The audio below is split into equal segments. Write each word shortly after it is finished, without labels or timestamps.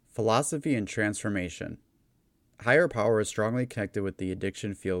Philosophy and transformation. Higher power is strongly connected with the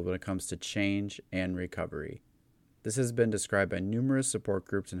addiction field when it comes to change and recovery. This has been described by numerous support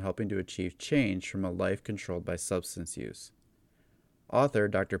groups in helping to achieve change from a life controlled by substance use. Author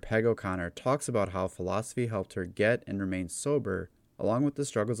Dr. Peg O'Connor talks about how philosophy helped her get and remain sober, along with the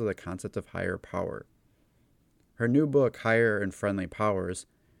struggles of the concept of higher power. Her new book, Higher and Friendly Powers,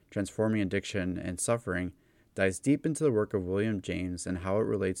 Transforming Addiction and Suffering, dives deep into the work of William James and how it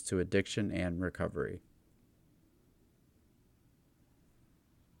relates to addiction and recovery.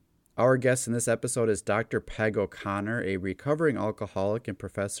 Our guest in this episode is Dr. Peg O'Connor, a recovering alcoholic and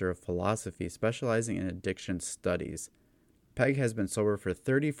professor of philosophy specializing in addiction studies. Peg has been sober for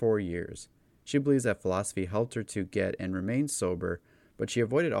 34 years. She believes that philosophy helped her to get and remain sober, but she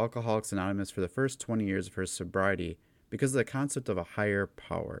avoided Alcoholics Anonymous for the first 20 years of her sobriety because of the concept of a higher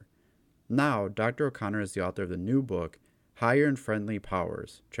power. Now, Dr. O'Connor is the author of the new book, Higher and Friendly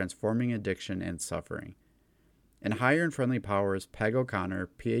Powers, Transforming Addiction and Suffering. In Higher and Friendly Powers, Peg O'Connor,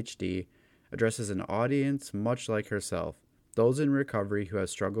 Ph.D., addresses an audience much like herself, those in recovery who have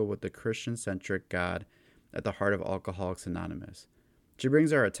struggled with the Christian-centric God at the heart of Alcoholics Anonymous. She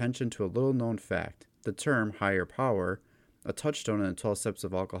brings our attention to a little-known fact. The term higher power, a touchstone in the 12 Steps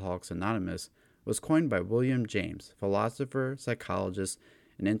of Alcoholics Anonymous, was coined by William James, philosopher, psychologist,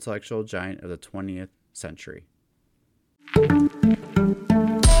 an intellectual giant of the 20th century.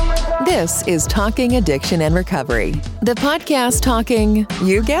 This is Talking Addiction and Recovery, the podcast talking,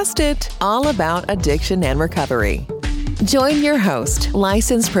 you guessed it, all about addiction and recovery. Join your host,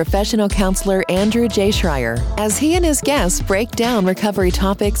 licensed professional counselor Andrew J. Schreier, as he and his guests break down recovery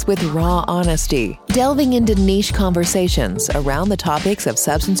topics with raw honesty, delving into niche conversations around the topics of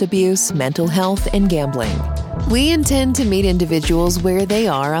substance abuse, mental health, and gambling. We intend to meet individuals where they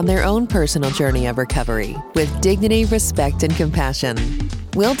are on their own personal journey of recovery, with dignity, respect, and compassion.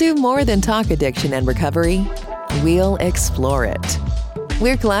 We'll do more than talk addiction and recovery. We'll explore it.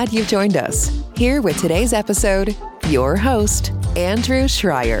 We're glad you've joined us. Here with today's episode, your host, Andrew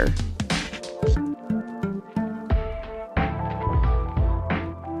Schreier.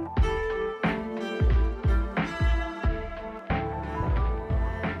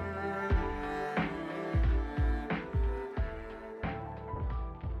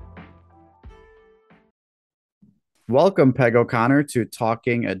 Welcome, Peg O'Connor, to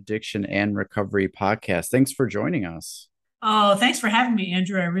Talking Addiction and Recovery podcast. Thanks for joining us. Oh, thanks for having me,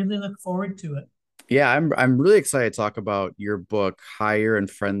 Andrew. I really look forward to it. Yeah, I'm really excited to talk about your book, Higher and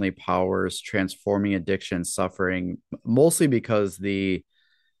Friendly Powers, Transforming Addiction and Suffering, mostly because the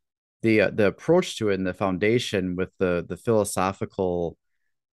approach to it and the foundation with the philosophical,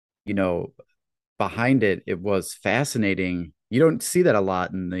 behind it, it was fascinating. You don't see that a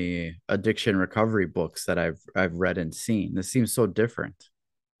lot in the addiction recovery books that I've read and seen. This seems so different.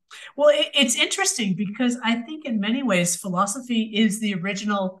 Well, it's interesting because I think in many ways, philosophy is the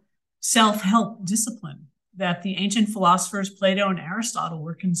original self-help discipline that the ancient philosophers, Plato and Aristotle,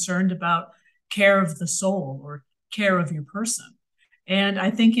 were concerned about care of the soul or care of your person. And I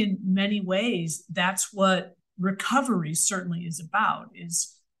think in many ways, that's what recovery certainly is about,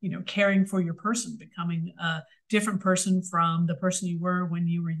 is, caring for your person, becoming a different person from the person you were when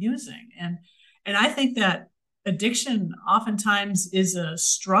you were using. And I think that addiction oftentimes is a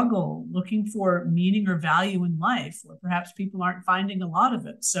struggle looking for meaning or value in life, or perhaps people aren't finding a lot of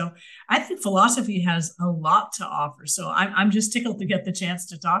it. So I think philosophy has a lot to offer. So I'm just tickled to get the chance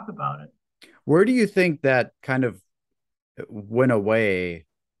to talk about it. Where do you think that kind of went away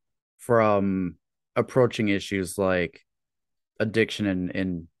from approaching issues like addiction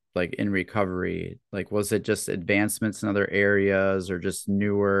and like in recovery? Like, was it just advancements in other areas or just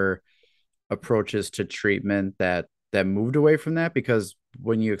newer approaches to treatment that moved away from that? Because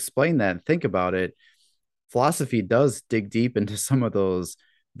when you explain that and think about it, philosophy does dig deep into some of those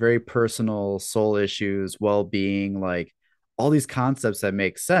very personal soul issues, well-being, like all these concepts that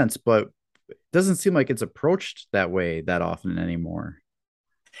make sense, but it doesn't seem like it's approached that way that often anymore.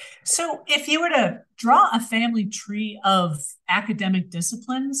 So if you were to draw a family tree of academic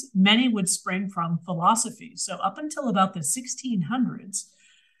disciplines, many would spring from philosophy. So up until about the 1600s,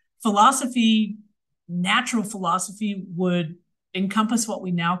 philosophy, natural philosophy, would encompass what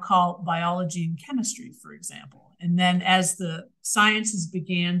we now call biology and chemistry, for example. And then as the sciences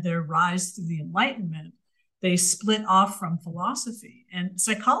began their rise through the Enlightenment, they split off from philosophy. And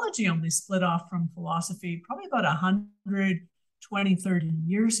psychology only split off from philosophy probably about 120, 30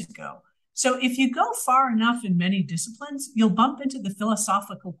 years ago. So if you go far enough in many disciplines, you'll bump into the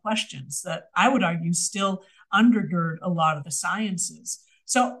philosophical questions that I would argue still undergird a lot of the sciences.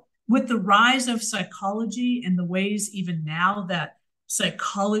 So with the rise of psychology and the ways even now that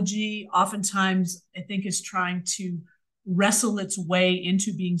Psychology oftentimes, I think, is trying to wrestle its way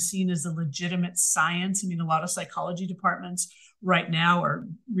into being seen as a legitimate science. I mean, a lot of psychology departments right now are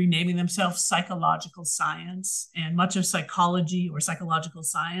renaming themselves psychological science, and much of psychology or psychological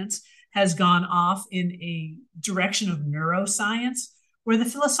science has gone off in a direction of neuroscience, where the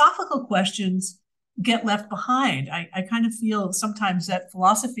philosophical questions get left behind. I kind of feel sometimes that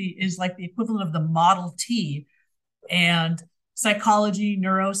philosophy is like the equivalent of the Model T, and psychology,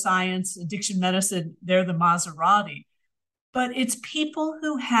 neuroscience, addiction medicine, they're the Maserati. But it's people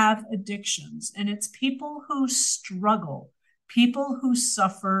who have addictions, and it's people who struggle, people who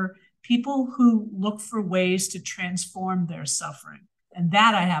suffer, people who look for ways to transform their suffering. And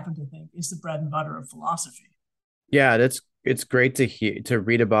that, I happen to think, is the bread and butter of philosophy. Yeah, it's great to hear, to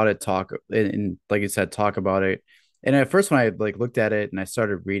read about it, talk, and like you said, talk about it. And at first, when I like looked at it and I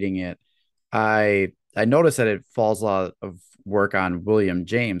started reading it, I noticed that it falls a lot of work on William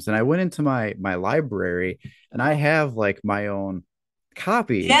James, and I went into my library, and I have like my own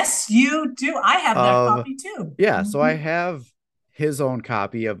copy Yes, you do. I have that of, copy too. yeah, so I Mhm. have his own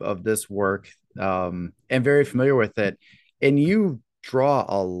copy of this work, and very familiar with it. And you draw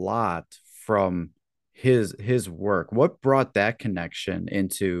a lot from his work. What brought that connection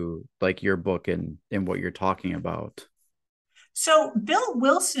into like your book and what you're talking about? So, Bill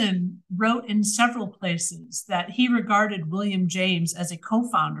Wilson wrote in several places that he regarded William James as a co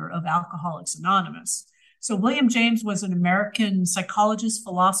founder of Alcoholics Anonymous. So, William James was an American psychologist,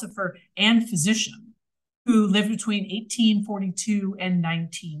 philosopher, and physician who lived between 1842 and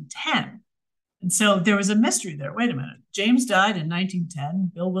 1910. And so there was a mystery there. Wait a minute. James died in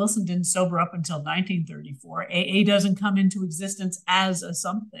 1910. Bill Wilson didn't sober up until 1934. AA doesn't come into existence as a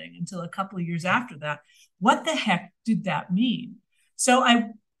something until a couple of years after that. What the heck did that mean? So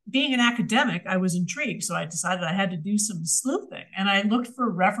being an academic, I was intrigued. So I decided I had to do some sleuthing, and I looked for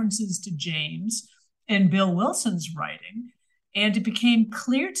references to James and Bill Wilson's writing. And it became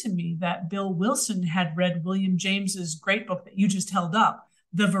clear to me that Bill Wilson had read William James's great book that you just held up,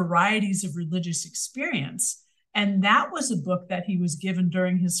 The Varieties of Religious Experience. And that was a book that he was given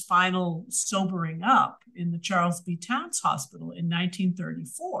during his final sobering up in the Charles B. Towns Hospital in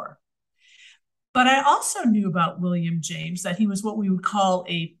 1934. But I also knew about William James that he was what we would call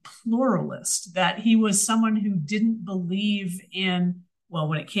a pluralist, that he was someone who didn't believe in, well,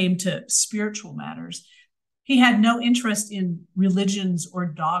 when it came to spiritual matters, he had no interest in religions or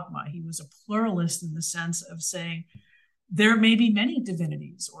dogma. He was a pluralist in the sense of saying, there may be many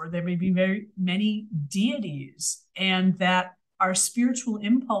divinities or there may be very many deities, and that our spiritual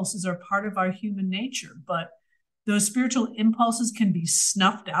impulses are part of our human nature. But those spiritual impulses can be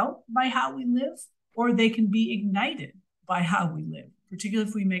snuffed out by how we live, or they can be ignited by how we live, particularly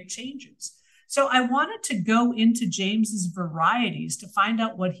if we make changes. So I wanted to go into James's varieties to find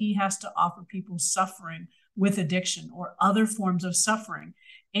out what he has to offer people suffering with addiction or other forms of suffering,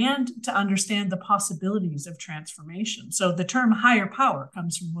 and to understand the possibilities of transformation. So the term higher power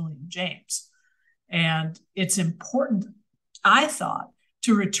comes from William James. And it's important, I thought,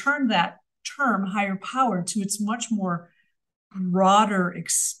 to return that term higher power to its much more broader,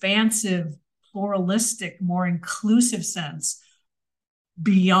 expansive, pluralistic, more inclusive sense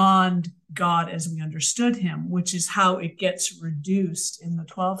beyond God as we understood him, which is how it gets reduced in the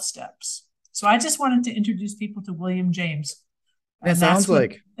 12 steps. So I just wanted to introduce people to William James. It And sounds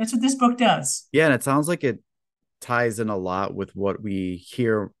like, that's what this book does. yeah, and it sounds like it ties in a lot with what we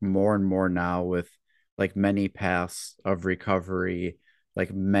hear more and more now with like many paths of recovery,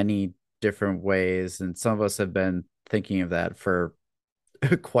 like many different ways. And some of us have been thinking of that for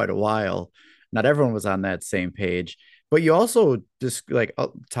quite a while. Not everyone was on that same page, but you also just like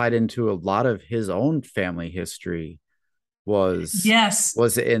tied into a lot of his own family history was Yes.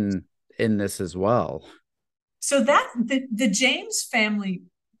 was in this as well. So that the James family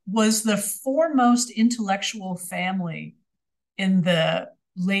was the foremost intellectual family in the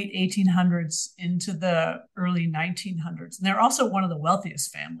late 1800s into the early 1900s. And they're also one of the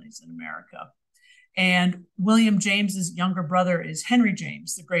wealthiest families in America. And William James's younger brother is Henry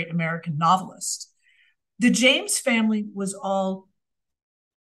James, the great American novelist. The James family was all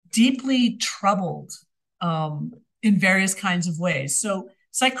deeply troubled in various kinds of ways. So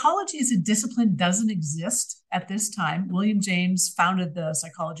psychology as a discipline doesn't exist at this time. William James founded the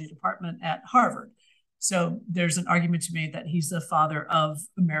psychology department at Harvard. So there's an argument to be made that he's the father of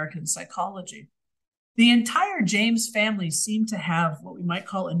American psychology. The entire James family seemed to have what we might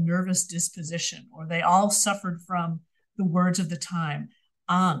call a nervous disposition, or they all suffered from the words of the time,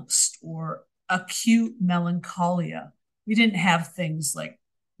 angst or acute melancholia. We didn't have things like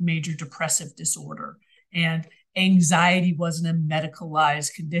major depressive disorder. And anxiety wasn't a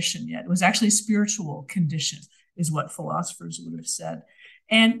medicalized condition yet. It was actually a spiritual condition, is what philosophers would have said.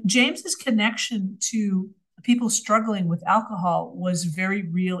 And James's connection to people struggling with alcohol was very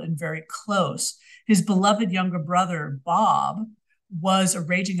real and very close. His beloved younger brother, Bob, was a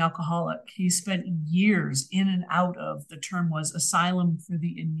raging alcoholic. He spent years in and out of, the term was, asylum for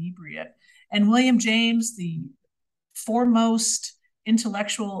the inebriate. And William James, the foremost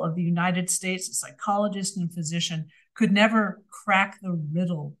intellectual of the United States, a psychologist and physician, could never crack the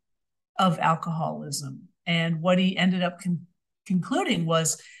riddle of alcoholism. And what he ended up concluding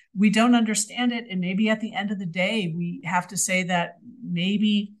was, we don't understand it. And maybe at the end of the day, we have to say that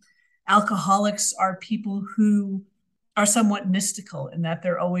maybe alcoholics are people who are somewhat mystical, in that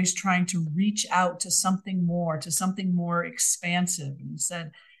they're always trying to reach out to something more expansive. And he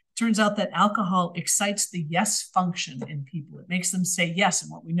said, turns out that alcohol excites the yes function in people. It makes them say yes.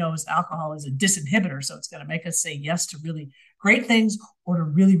 And what we know is alcohol is a disinhibitor. So it's going to make us say yes to really great things or to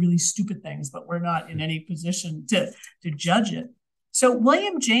really, really stupid things, but we're not in any position to judge it. So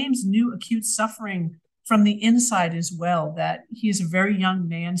William James knew acute suffering from the inside as well, that he is a very young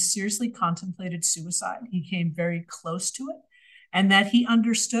man, seriously contemplated suicide. He came very close to it, and that he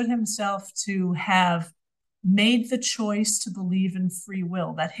understood himself to have made the choice to believe in free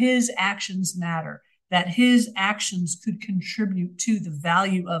will, that his actions matter, that his actions could contribute to the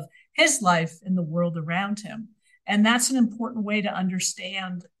value of his life and the world around him. And that's an important way to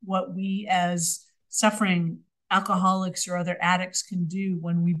understand what we as suffering alcoholics or other addicts can do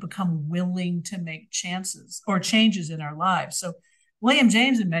when we become willing to make chances or changes in our lives. So William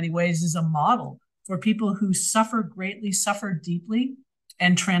James, in many ways, is a model for people who suffer greatly, suffer deeply,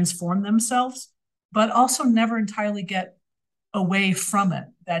 and transform themselves, but also never entirely get away from it,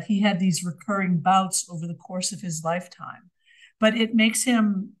 that he had these recurring bouts over the course of his lifetime. But it makes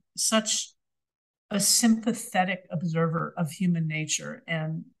him such a sympathetic observer of human nature.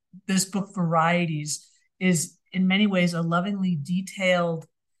 And this book, Varieties, is in many ways a lovingly detailed,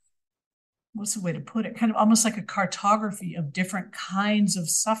 what's the way to put it, kind of almost like a cartography of different kinds of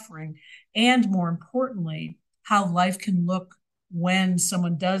suffering, and more importantly, how life can look when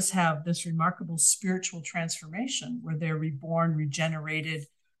someone does have this remarkable spiritual transformation, where they're reborn, regenerated,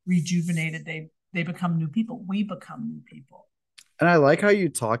 rejuvenated, they become new people. We become new people. And I like how you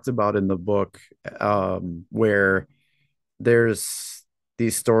talked about in the book where there's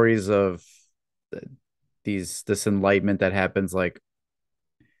these stories of this enlightenment that happens, like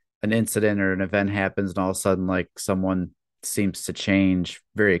an incident or an event happens, and all of a sudden, like, someone seems to change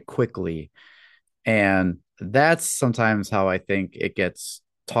very quickly. And that's sometimes how I think it gets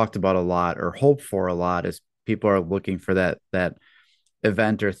talked about a lot, or hoped for a lot, is people are looking for that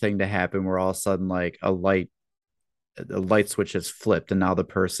event or thing to happen where all of a sudden, like, a light switch is flipped, and now the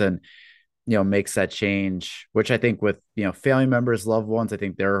person, makes that change, which I think with, family members, loved ones, I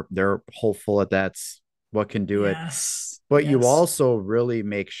think they're hopeful that that's what can do it. But you also really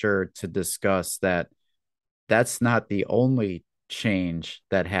make sure to discuss that that's not the only change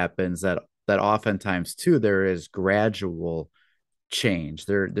that happens, that oftentimes too there is gradual change.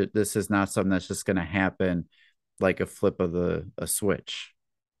 This is not something that's just going to happen like a flip of a switch.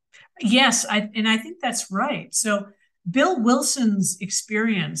 Yes, I think that's right. So Bill Wilson's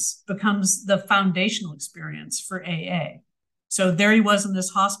experience becomes the foundational experience for AA. So there he was in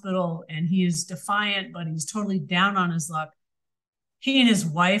this hospital, and he is defiant, but he's totally down on his luck. He and his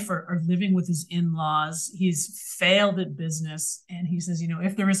wife are living with his in-laws. He's failed at business. And he says,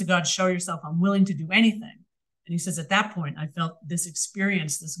 if there is a God, show yourself. I'm willing to do anything. And he says, at that point, I felt this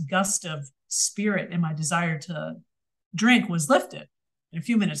experience, this gust of spirit, and my desire to drink was lifted. And a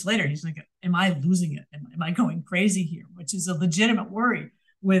few minutes later, he's like, am I losing it? Am I going crazy here? Which is a legitimate worry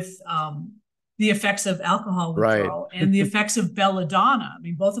with the effects of alcohol withdrawal, right, and the effects of belladonna. I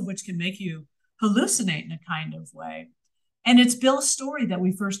mean, both of which can make you hallucinate in a kind of way. And it's Bill's story that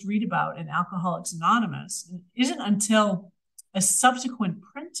we first read about in Alcoholics Anonymous. And it isn't until a subsequent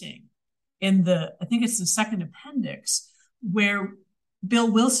printing in I think it's the second appendix, where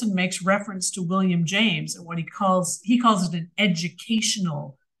Bill Wilson makes reference to William James and what he calls it an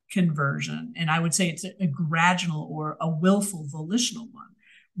educational conversion. And I would say it's a gradual or a willful, volitional one,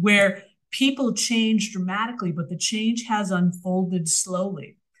 where people change dramatically, but the change has unfolded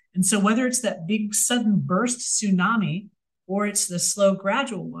slowly. And so whether it's that big sudden burst tsunami or it's the slow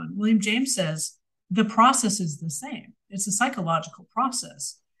gradual one, William James says the process is the same. It's a psychological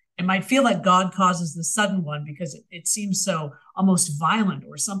process. It might feel like God causes the sudden one because it seems so almost violent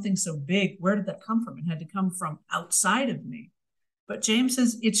or something so big. Where did that come from? It had to come from outside of me. But James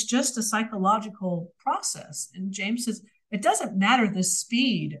says it's just a psychological process. And James says it doesn't matter the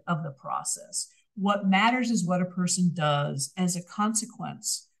speed of the process. what matters is what a person does as a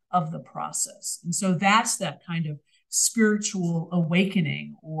consequence of the process. And so that's that kind of spiritual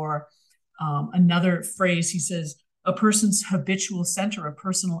awakening, or another phrase he says, a person's habitual center of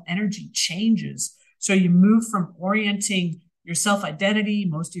personal energy changes. So you move from orienting your self-identity,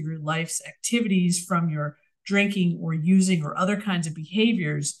 most of your life's activities, from your drinking or using or other kinds of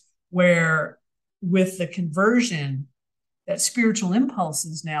behaviors, where with the conversion, that spiritual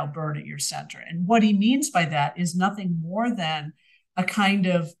impulses now burn at your center. And what he means by that is nothing more than a kind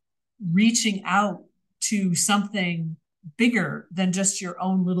of reaching out to something bigger than just your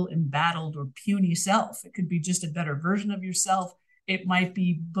own little embattled or puny self. It could be just a better version of yourself. It might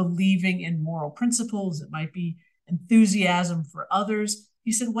be believing in moral principles. It might be enthusiasm for others.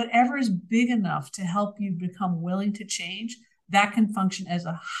 He said, whatever is big enough to help you become willing to change, that can function as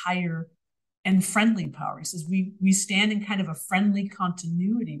a higher and friendly power. He says, we stand in kind of a friendly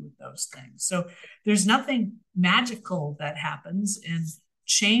continuity with those things. So there's nothing magical that happens, and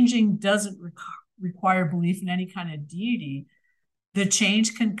changing doesn't require belief in any kind of deity. The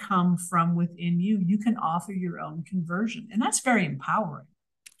change can come from within you. You can author your own conversion, and that's very empowering.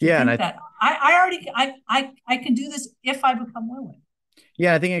 Yeah, and I can do this if I become willing.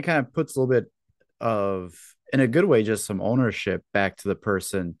 Yeah, I think it kind of puts a little bit of, in a good way, just some ownership back to the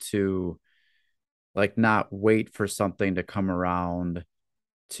person to like not wait for something to come around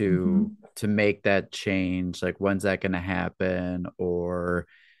to make that change. Like, when's that going to happen? Or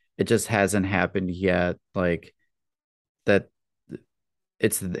it just hasn't happened yet. Like that,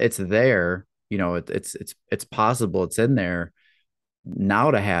 it's there. It's possible. It's in there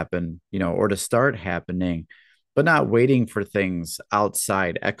now to happen. Or to start happening, but not waiting for things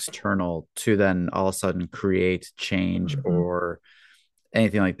outside, external, to then all of a sudden create change or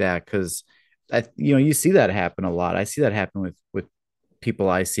anything like that. Because you see that happen a lot. I see that happen with people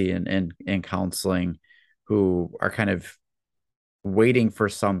I see in counseling, who are kind of waiting for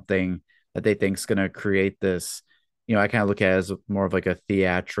something that they think is going to create this. I kind of look at it as more of like a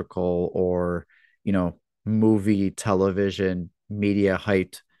theatrical or movie, television, media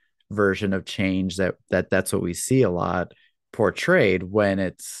hyped version of change that's what we see a lot portrayed, when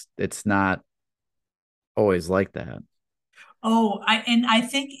it's not always like that. I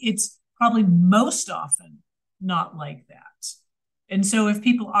think it's probably most often not like that. And so if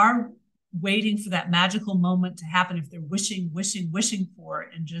people are waiting for that magical moment to happen, if they're wishing for it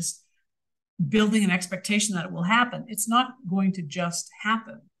and just building an expectation that it will happen, it's not going to just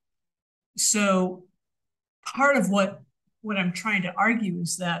happen. So part of what I'm trying to argue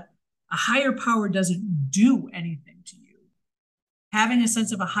is that a higher power doesn't do anything to you. Having a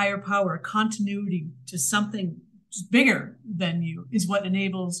sense of a higher power, a continuity to something bigger than you, is what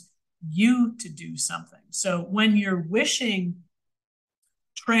enables you to do something. So when your wishing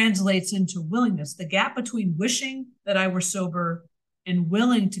translates into willingness, the gap between wishing that I were sober and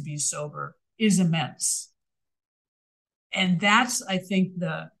willing to be sober is immense. And that's, I think,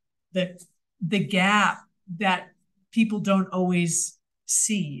 the gap that people don't always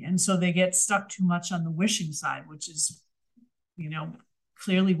see. And so they get stuck too much on the wishing side, which is,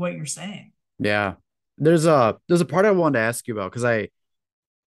 clearly what you're saying. Yeah. There's a part I wanted to ask you about, because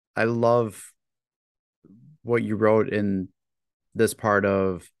I love what you wrote in this part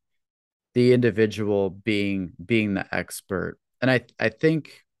of the individual being the expert. And I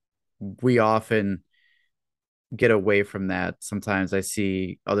think we often get away from that. Sometimes I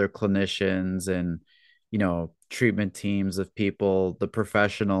see other clinicians and, treatment teams of people, the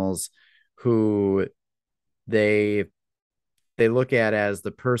professionals, who they look at as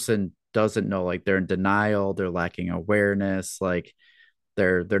the person doesn't know, like they're in denial, they're lacking awareness, like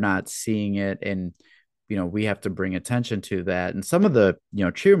they're not seeing it. And we have to bring attention to that. And some of the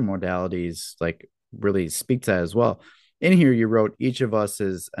treatment modalities like really speak to that as well. In here you wrote, each of us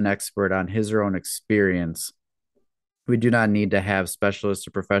is an expert on his or own experience. We do not need to have specialists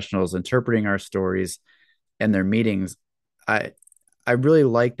or professionals interpreting our stories and their meetings. I really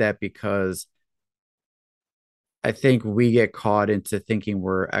like that, because I think we get caught into thinking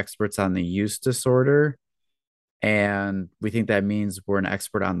we're experts on the use disorder, and we think that means we're an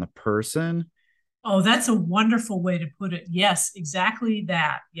expert on the person. Oh, that's a wonderful way to put it. Yes, exactly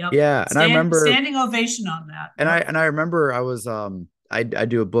that. Yep. Yeah, and I remember standing ovation on that. And I remember I was I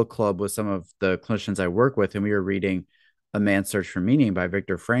do a book club with some of the clinicians I work with, and we were reading A Man's Search for Meaning by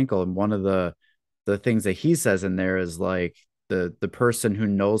Viktor Frankl, and one of the things that he says in there is like the person who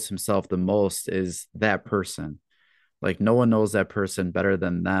knows himself the most is that person. Like no one knows that person better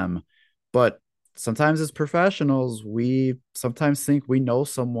than them. But sometimes as professionals, we sometimes think we know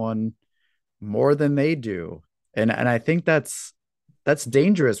someone more than they do. And I think that's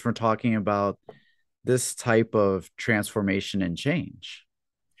dangerous when talking about this type of transformation and change?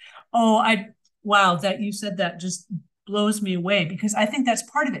 Oh, wow, that you said that just blows me away, because I think that's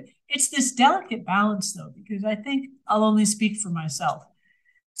part of it. It's this delicate balance, though, because I think I'll only speak for myself.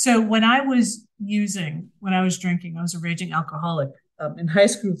 So when I was drinking, I was a raging alcoholic in high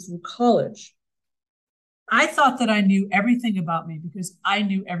school through college. I thought that I knew everything about me because I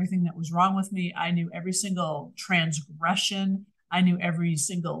knew everything that was wrong with me. I knew every single transgression. I knew every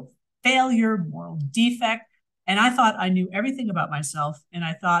single failure, moral defect. And I thought I knew everything about myself. And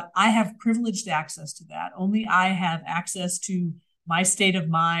I thought I have privileged access to that. Only I have access to my state of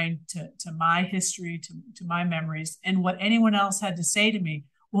mind, to my history, to my memories. And what anyone else had to say to me,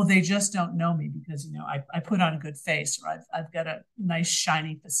 well, they just don't know me because, I put on a good face, or I've got a nice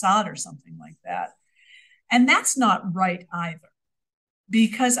shiny facade or something like that. And that's not right either,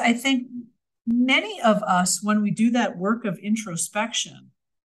 because I think many of us, when we do that work of introspection,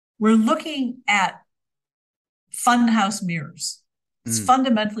 we're looking at funhouse mirrors. It's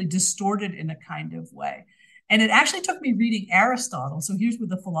fundamentally distorted in a kind of way. And it actually took me reading Aristotle. So here's where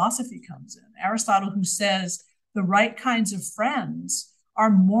the philosophy comes in. Aristotle, who says the right kinds of friends are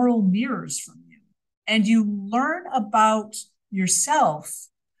moral mirrors from you. And you learn about yourself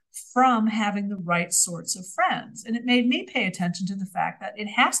from having the right sorts of friends. And it made me pay attention to the fact that it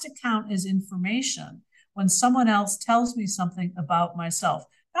has to count as information when someone else tells me something about myself,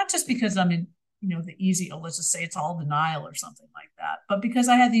 not just because I'm in, the easy, let's just say it's all denial or something like that, but because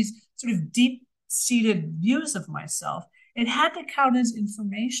I had these sort of deep-seated views of myself, it had to count as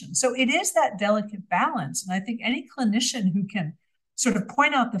information. So it is that delicate balance. And I think any clinician who can sort of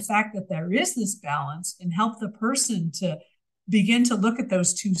point out the fact that there is this balance and help the person to begin to look at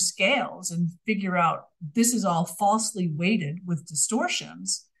those two scales and figure out this is all falsely weighted with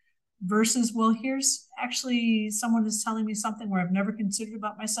distortions versus, well, here's actually someone is telling me something where I've never considered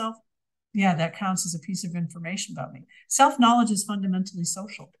about myself. Yeah, that counts as a piece of information about me. Self-knowledge is fundamentally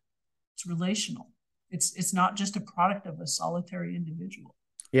social. It's relational. It's not just a product of a solitary individual.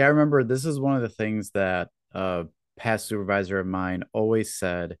 Yeah, I remember this is one of the things that a past supervisor of mine always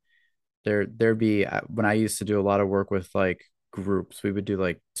said. There'd be, when I used to do a lot of work with like groups, we would do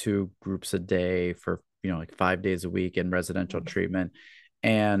like 2 groups a day for, like 5 days a week in residential treatment.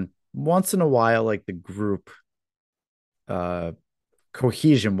 And once in a while, like the group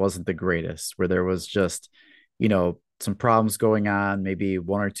cohesion wasn't the greatest, where there was just, some problems going on. Maybe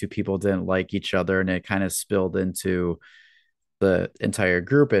 1 or 2 people didn't like each other, and it kind of spilled into the entire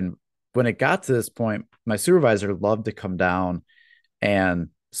group. And when it got to this point, my supervisor loved to come down and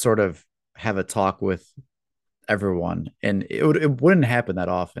sort of have a talk with everyone. And it wouldn't happen that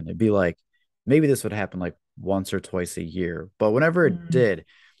often. It'd be like, maybe this would happen like once or twice a year. But whenever it did,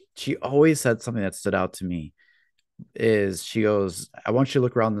 she always said something that stood out to me is she goes, I want you to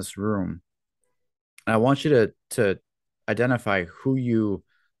look around this room. And I want you to identify who you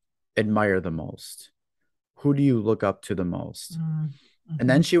admire the most. Who do you look up to the most? And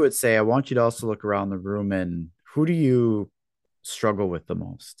then she would say, I want you to also look around the room and who do you struggle with the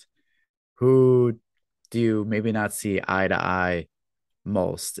most? Who do you maybe not see eye to eye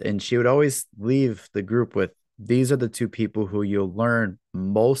most? And she would always leave the group with, these are the 2 people who you'll learn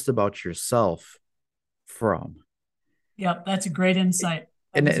most about yourself from. Yep, that's a great insight.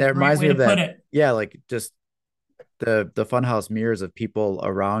 And it reminds me of that. Yeah, like just the funhouse mirrors of people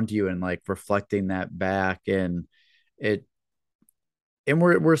around you and like reflecting that back. And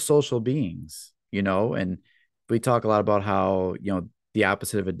we're social beings, and we talk a lot about how, the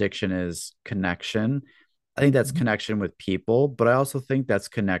opposite of addiction is connection. I think that's connection with people, but I also think that's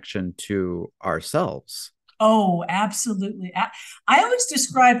connection to ourselves. Oh, absolutely. I always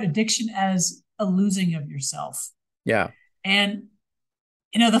describe addiction as a losing of yourself. Yeah. And,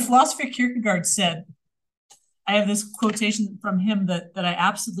 the philosopher Kierkegaard said, I have this quotation from him that I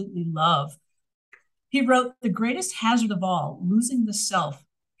absolutely love. He wrote, the greatest hazard of all, losing the self,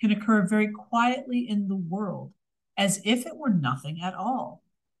 can occur very quietly in the world, as if it were nothing at all.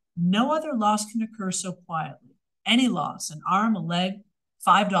 No other loss can occur so quietly. Any loss, an arm, a leg,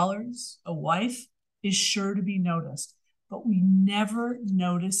 $5, a wife, is sure to be noticed, but we never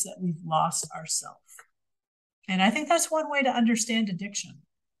notice that we've lost ourselves. And I think that's one way to understand addiction,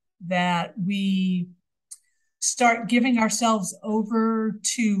 that we start giving ourselves over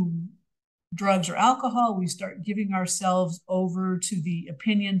to drugs or alcohol. We start giving ourselves over to the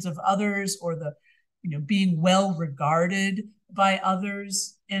opinions of others, or the, being well regarded by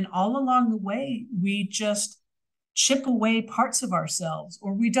others. And all along the way, we just chip away parts of ourselves,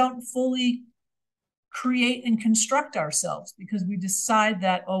 or we don't fully create and construct ourselves because we decide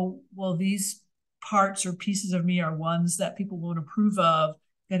that, oh, well, these parts or pieces of me are ones that people won't approve of.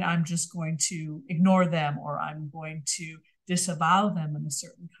 then I'm just going to ignore them, or I'm going to disavow them in a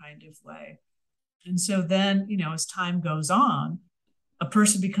certain kind of way. And so then, as time goes on, a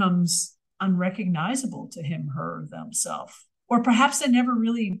person becomes unrecognizable to him, her, or themselves. Or perhaps they never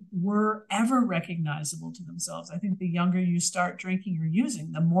really were ever recognizable to themselves. I think the younger you start drinking or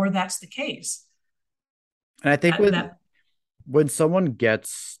using, the more that's the case. And I think when someone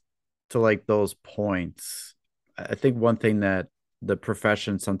gets to like those points, I think one thing that the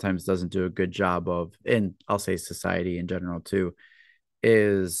profession sometimes doesn't do a good job of, and I'll say society in general too,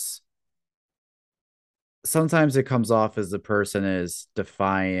 is sometimes it comes off as the person is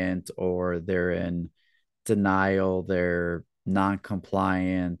defiant, or they're in denial, they're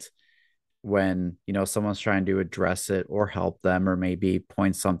non-compliant when someone's trying to address it or help them or maybe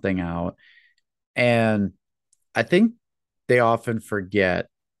point something out. And I think they often forget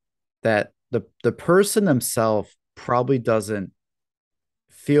that the person themselves probably doesn't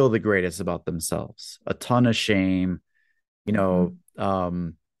feel the greatest about themselves, a ton of shame.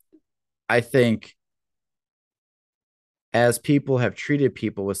 I think as people have treated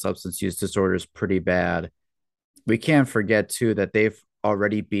people with substance use disorders pretty bad, we can't forget too that they've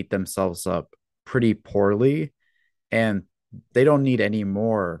already beat themselves up pretty poorly, and they don't need any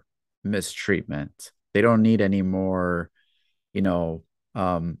more mistreatment. They don't need any more,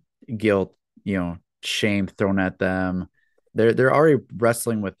 guilt, shame thrown at them. They're already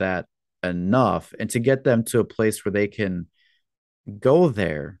wrestling with that enough, and to get them to a place where they can go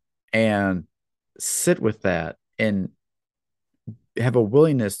there and sit with that and have a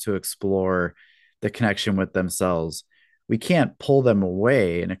willingness to explore the connection with themselves, we can't pull them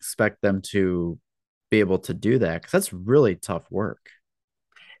away and expect them to be able to do that, because that's really tough work.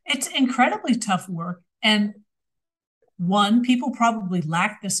 It's incredibly tough work. And one, people probably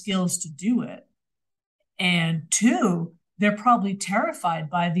lack the skills to do it. And two, they're probably terrified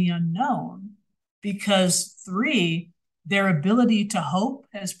by the unknown, because three, their ability to hope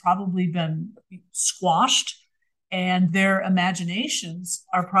has probably been squashed, and their imaginations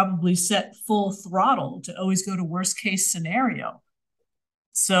are probably set full throttle to always go to worst case scenario.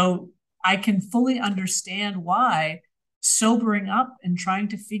 So I can fully understand why sobering up and trying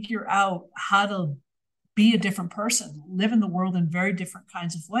to figure out how to be a different person, live in the world in very different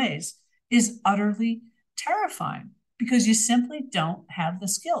kinds of ways, is utterly terrifying, because you simply don't have the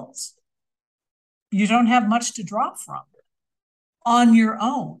skills. You don't have much to draw from on your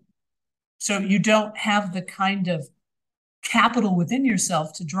own. So you don't have the kind of capital within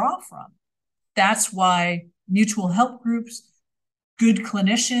yourself to draw from. That's why mutual help groups, good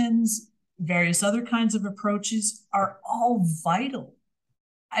clinicians, various other kinds of approaches are all vital.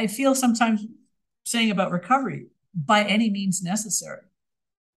 I feel sometimes saying about recovery, by any means necessary,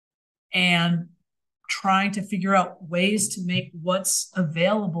 and trying to figure out ways to make what's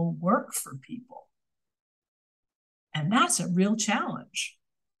available work for people. And that's a real challenge.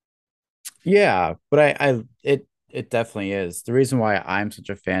 Yeah, but it definitely is. The reason why I'm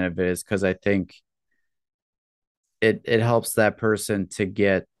such a fan of it is because I think it helps that person to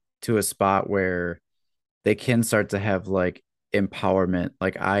get to a spot where they can start to have like empowerment.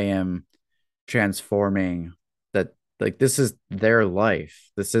 Like, I am transforming that, like, this is their life.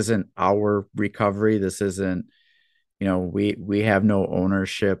 This isn't our recovery. This isn't, we have no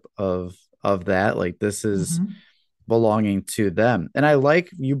ownership of that. Like, this is belonging to them. And I like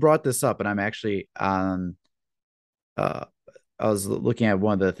you brought this up, and I'm actually on I was looking at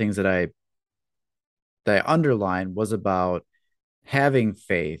one of the things that I underlined was about having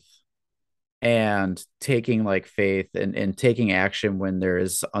faith and taking like faith and taking action when there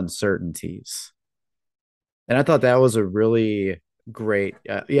is uncertainties. And I thought that was a really great,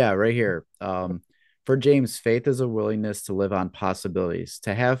 right here. For James, faith is a willingness to live on possibilities.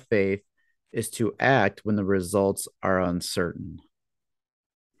 To have faith is to act when the results are uncertain.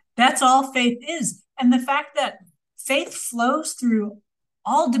 That's all faith is. And the fact that faith flows through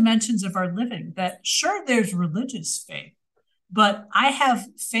all dimensions of our living, that sure, there's religious faith, but I have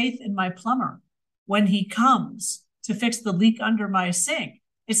faith in my plumber when he comes to fix the leak under my sink.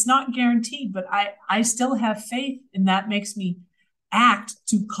 It's not guaranteed, but I still have faith, and that makes me act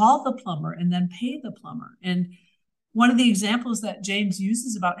to call the plumber and then pay the plumber. And one of the examples that James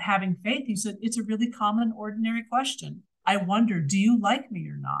uses about having faith, he said, it's a really common, ordinary question. I wonder, do you like me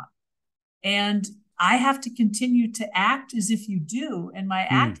or not? And I have to continue to act as if you do. And my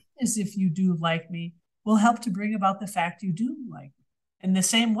acting as if you do like me will help to bring about the fact you do like me. In the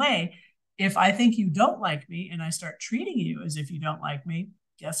same way, if I think you don't like me and I start treating you as if you don't like me,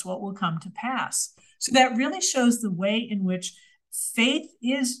 guess what will come to pass? So that really shows the way in which faith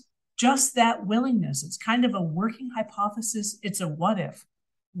is just that willingness. It's kind of a working hypothesis. It's a what if.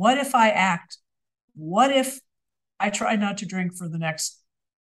 What if I act? What if I try not to drink for the next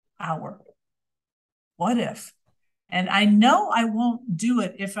hour? What if? And I know I won't do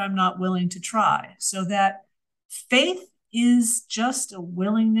it if I'm not willing to try. So that faith is just a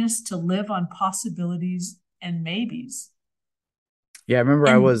willingness to live on possibilities and maybes. Yeah, I remember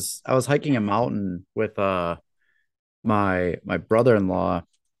And I was hiking a mountain with my brother-in-law,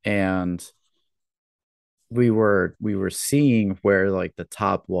 and we were seeing where like the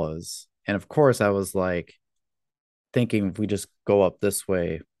top was. And of course I was like thinking if we just go up this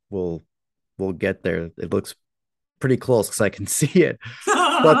way, we'll get there. It looks pretty close because I can see it.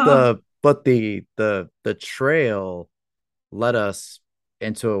 But the trail led us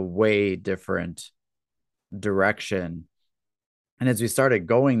into a way different direction. And as we started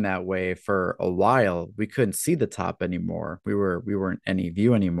going that way for a while, we couldn't see the top anymore. We weren't any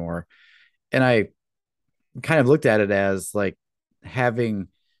view anymore. And I kind of looked at it as like having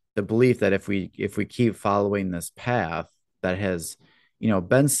the belief that if we keep following this path that has, you know,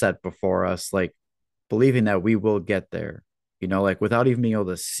 been set before us, like believing that we will get there, you know, like without even being able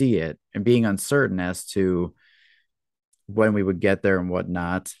to see it and being uncertain as to when we would get there and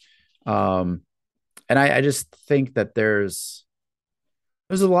whatnot. Um, and I just think that there's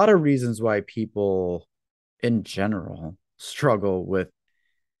a lot of reasons why people in general struggle with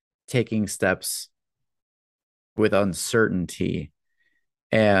taking steps with uncertainty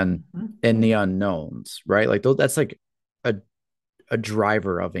and in the unknowns, right? Like that's like a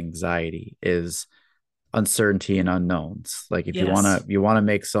driver of anxiety is uncertainty and unknowns. Like if yes, you want to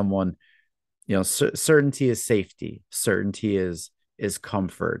make someone, you know, certainty is safety, certainty is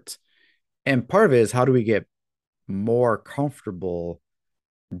comfort. And part of it is how do we get more comfortable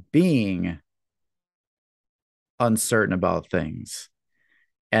being uncertain about things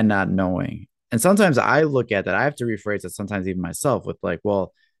and not knowing. And sometimes I look at that, I have to rephrase it sometimes even myself with like,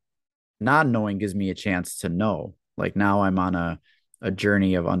 well, not knowing gives me a chance to know. Like now I'm on a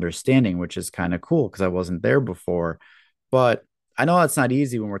journey of understanding, which is kind of cool because I wasn't there before. But I know that's not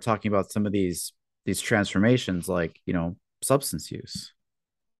easy when we're talking about some of these transformations, like, you know, substance use.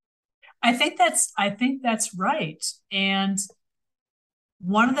 I think that's right. And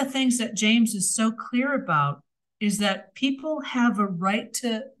one of the things that James is so clear about is that people have a right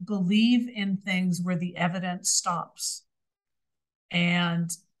to believe in things where the evidence stops.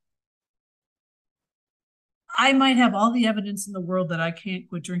 And I might have all the evidence in the world that I can't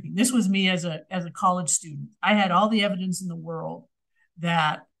quit drinking. This was me as a college student. I had all the evidence in the world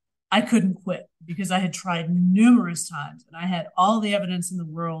that I couldn't quit because I had tried numerous times and I had all the evidence in the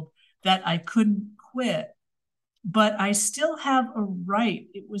world that I couldn't quit. But I still have a right.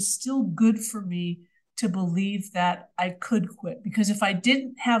 It was still good for me to believe that I could quit because if I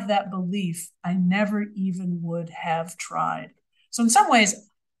didn't have that belief, I never even would have tried. So in some ways,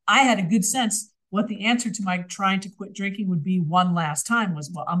 I had a good sense what the answer to my trying to quit drinking would be one last time was,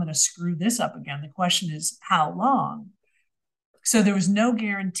 well, I'm going to screw this up again. The question is, how long? So there was no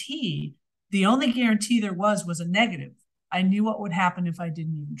guarantee. The only guarantee there was a negative. I knew what would happen if I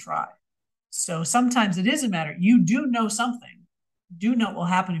didn't even try. So sometimes it is a matter. You do know something, do know what will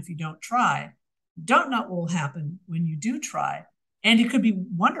happen if you don't try, don't know what will happen when you do try. And it could be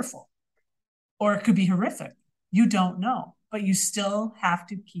wonderful or it could be horrific. You don't know, but you still have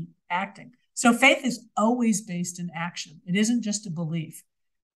to keep acting. So faith is always based in action. It isn't just a belief,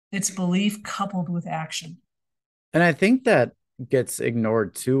 it's belief coupled with action. And I think that gets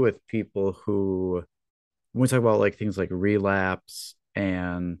ignored too with people who, when we talk about like things like relapse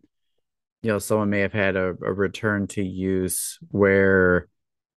and, you know, someone may have had a return to use where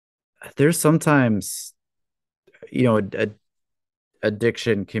there's sometimes, you know,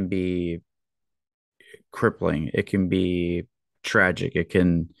 addiction can be crippling. It can be tragic. It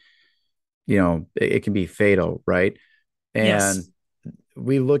can, you know, it can be fatal, right? And Yes.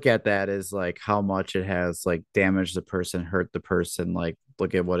 we look at that as like how much it has like damaged the person, hurt the person, like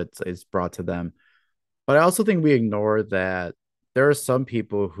look at what it's brought to them. But I also think we ignore that there are some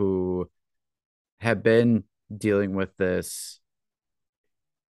people who have been dealing with this,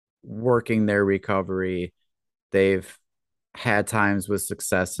 working their recovery. They've had times with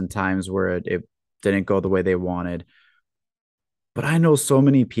success and times where it didn't go the way they wanted. But I know so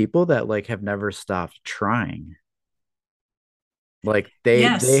many people that like have never stopped trying. Like they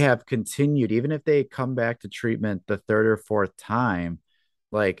Yes. have continued, even if they come back to treatment the third or fourth time,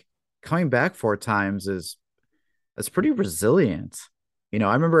 like coming back four times is that's pretty resilient. You know,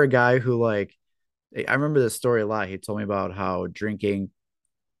 I remember a guy who like I remember this story a lot. He told me about how drinking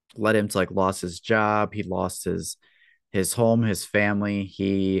led him to like lost his job, he lost his home, his family.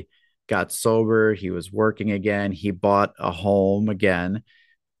 He got sober, he was working again, he bought a home again,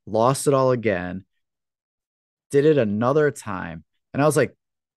 lost it all again, did it another time. And I was like,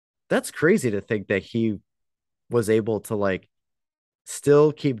 that's crazy to think that he was able to like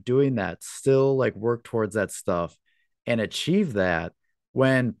still keep doing that, still like work towards that stuff and achieve that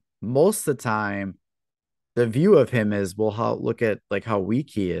when most of the time the view of him is, well, how look at like how weak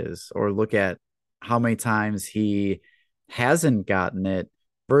he is, or look at how many times he hasn't gotten it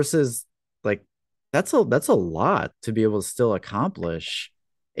versus like that's a lot to be able to still accomplish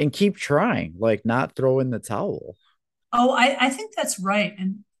and keep trying, like not throw in the towel. Oh, I think that's right.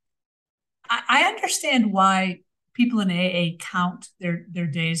 And I understand why people in AA count their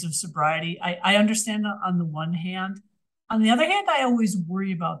days of sobriety. I understand on the one hand. On the other hand, I always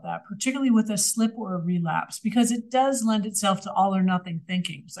worry about that, particularly with a slip or a relapse, because it does lend itself to all or nothing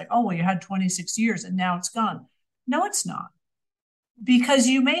thinking. It's like, oh, well, you had 26 years and now it's gone. No, it's not. Because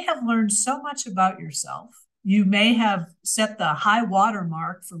you may have learned so much about yourself. You may have set the high water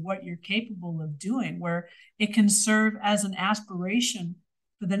mark for what you're capable of doing, where it can serve as an aspiration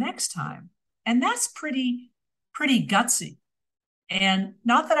for the next time. And that's pretty gutsy. And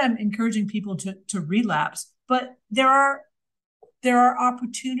not that I'm encouraging people to relapse, but there are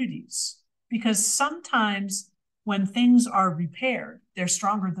opportunities, because sometimes when things are repaired, they're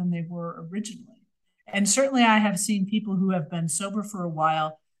stronger than they were originally. And certainly I have seen people who have been sober for a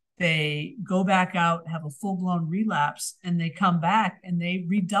while, they go back out, have a full-blown relapse, and they come back and they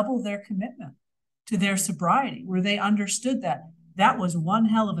redouble their commitment to their sobriety, where they understood that that was one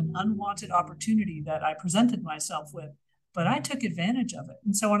hell of an unwanted opportunity that I presented myself with, but I took advantage of it.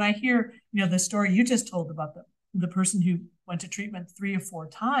 And so when I hear, the story you just told about the person who went to treatment 3 or 4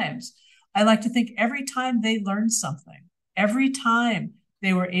 times, I like to think every time they learned something, every time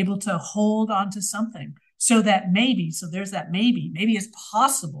they were able to hold on to something, so there's that maybe it's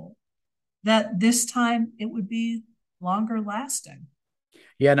possible that this time it would be longer lasting.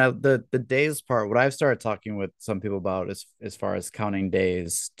 Yeah, now the days part, what I've started talking with some people about is as far as counting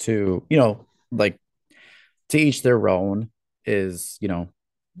days to, like to each their own is,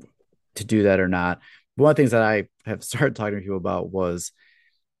 to do that or not. One of the things that I have started talking to people about was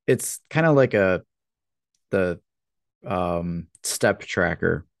it's kind of like the step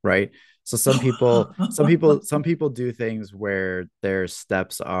tracker, right? So some people do things where their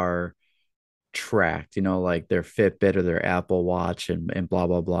steps are tracked, like their Fitbit or their Apple Watch and blah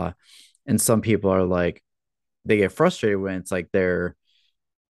blah blah. And some people are like they get frustrated when it's like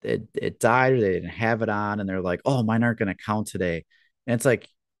it died or they didn't have it on and they're like, oh, mine aren't gonna count today. And it's like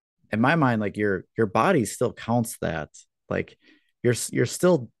in my mind, like your body still counts that. Like you're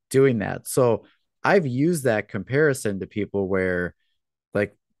still doing that. So I've used that comparison to people where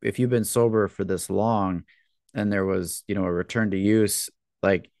like if you've been sober for this long and there was, a return to use,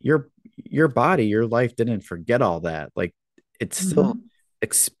 like your body, your life didn't forget all that. Like it still Mm-hmm.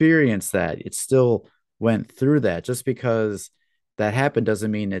 experienced that. It still went through that. Just because that happened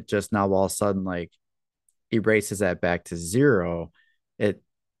doesn't mean it just now all of a sudden like erases that back to zero. It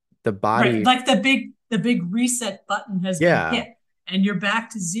the Right. body, Like the big reset button has been yeah. hit and you're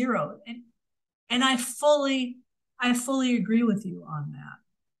back to zero. And I fully agree with you on that.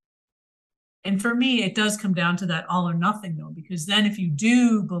 And for me, it does come down to that all or nothing though, because then if you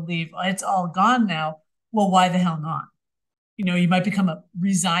do believe, "Oh, it's all gone now," well, why the hell not? You might become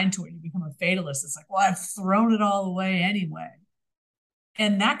resigned to it. You become a fatalist. It's like, well, I've thrown it all away anyway.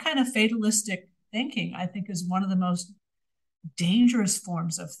 And that kind of fatalistic thinking, I think, is one of the most dangerous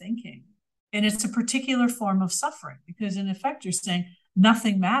forms of thinking. And it's a particular form of suffering, because in effect, you're saying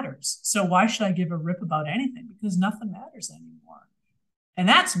nothing matters. So why should I give a rip about anything? Because nothing matters anymore. And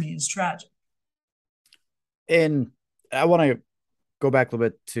that to me is tragic. And I want to go back a little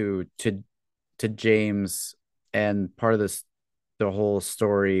bit to James and part of this, the whole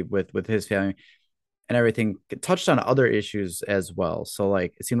story with his family and everything. It touched on other issues as well. So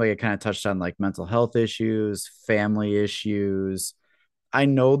like it seemed like it kind of touched on like mental health issues, family issues. I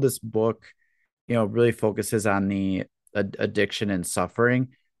know this book, really focuses on the addiction and suffering,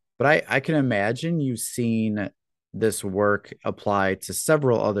 but I can imagine you've seen this work apply to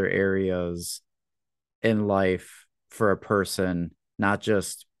several other areas in life for a person, not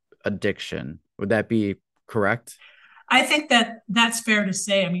just addiction. Would that be correct? I think that that's fair to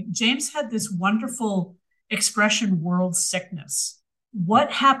say. I mean, James had this wonderful expression, world sickness. What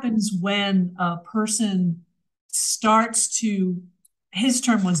happens when a person starts to, his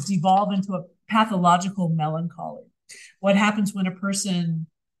term was devolve into a pathological melancholy? What happens when a person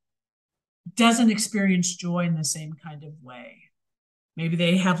doesn't experience joy in the same kind of way? Maybe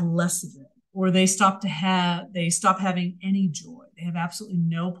they have less of it, or they stop having any joy. They have absolutely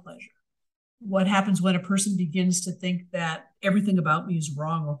no pleasure. What happens when a person begins to think that everything about me is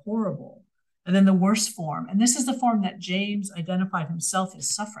wrong or horrible. And then the worst form, and this is the form that James identified himself as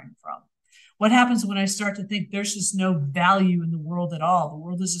suffering from. What happens when I start to think there's just no value in the world at all? The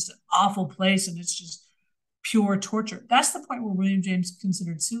world is just an awful place and it's just pure torture. That's the point where William James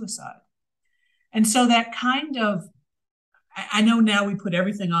considered suicide. And so that kind of, I know now we put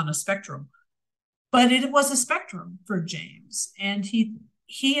everything on a spectrum, but it was a spectrum for James. And he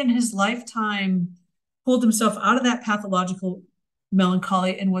in his lifetime pulled himself out of that pathological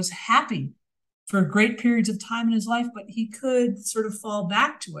melancholy and was happy for great periods of time in his life, but he could sort of fall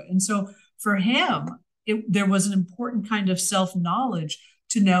back to it. And so for him, there was an important kind of self-knowledge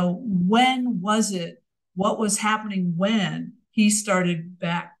to know when was it, what was happening when he started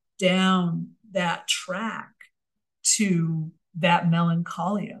back down that track to that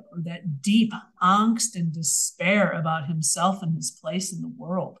melancholia or that deep angst and despair about himself and his place in the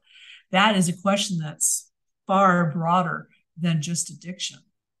world. That is a question that's far broader than just addiction.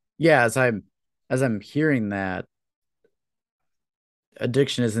 Yeah, as I'm hearing that,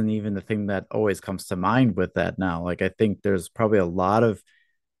 addiction isn't even the thing that always comes to mind with that now. Like, I think there's probably a lot of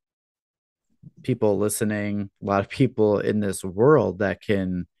people listening, a lot of people in this world that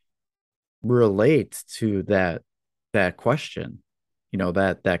can relate to that question,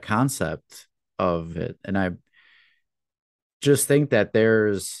 that concept of it. And I just think that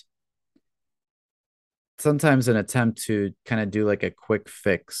there's sometimes an attempt to kind of do like a quick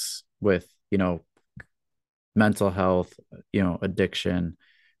fix with, mental health, addiction,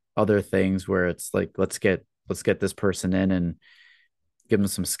 other things where it's like, let's get this person in and give them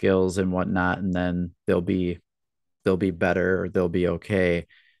some skills and whatnot, and then they'll be better, or they'll be okay.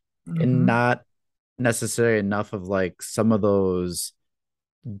 Mm-hmm. And not necessarily enough of like some of those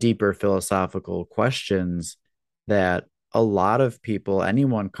deeper philosophical questions that a lot of people,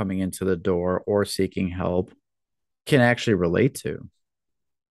 anyone coming into the door or seeking help, can actually relate to.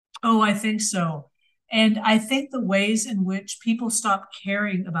 Oh, I think so. And I think the ways in which people stop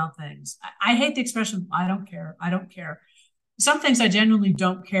caring about things. I hate the expression, I don't care. I don't care. Some things I genuinely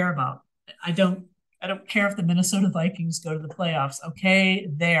don't care about. I don't care if the Minnesota Vikings go to the playoffs. Okay,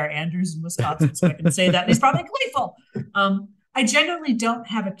 there, Andrew's in Wisconsin, so I can say that. He's probably gleeful. I genuinely don't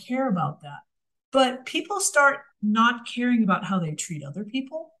have a care about that. But people start not caring about how they treat other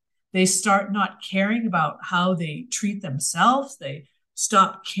people. They start not caring about how they treat themselves. They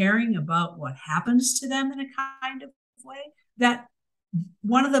stop caring about what happens to them in a kind of way. That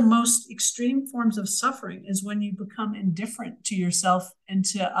one of the most extreme forms of suffering is when you become indifferent to yourself and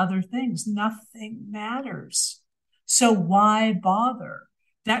to other things. Nothing matters. So why bother?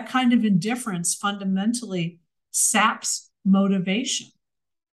 That kind of indifference fundamentally saps motivation.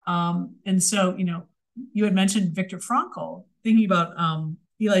 And so, you had mentioned Viktor Frankl, thinking about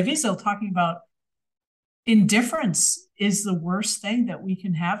Elie Wiesel talking about indifference is the worst thing that we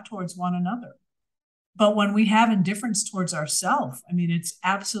can have towards one another. But when we have indifference towards ourselves, I mean, it's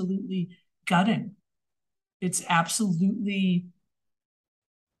absolutely gutting. It's absolutely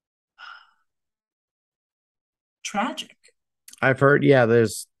tragic. I've heard,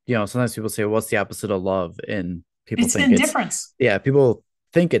 there's, sometimes people say, what's the opposite of love? And people it's think indifference. People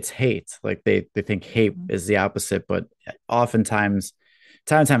think it's hate. Like they think hate is the opposite, but oftentimes,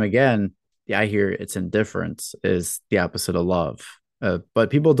 time and time again, I hear it's indifference is the opposite of love. But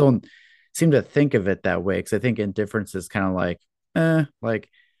people don't seem to think of it that way, because I think indifference is kind of like, like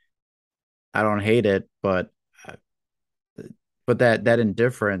I don't hate it, but that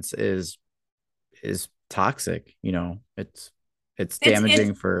indifference is toxic. It's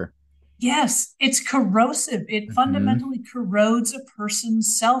damaging for. Yes, it's corrosive. It fundamentally corrodes a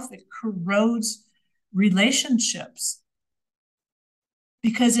person's self. It corrodes relationships.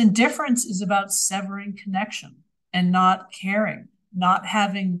 Because indifference is about severing connection and not caring, not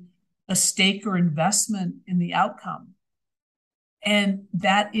having a stake or investment in the outcome. And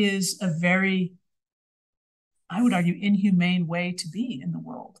that is a very, I would argue, inhumane way to be in the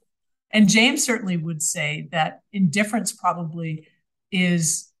world. And James certainly would say that indifference probably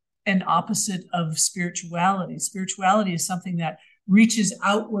is an opposite of spirituality. Spirituality is something that reaches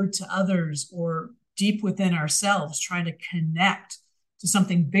outward to others or deep within ourselves, trying to connect to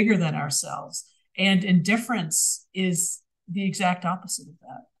something bigger than ourselves. And indifference is the exact opposite of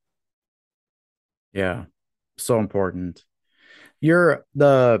that. Yeah, so important. When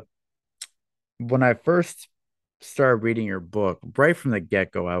I first started reading your book, right from the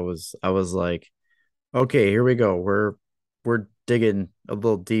get-go, I was like, okay, here we go. We're digging a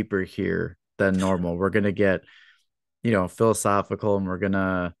little deeper here than normal. We're gonna get, philosophical, and we're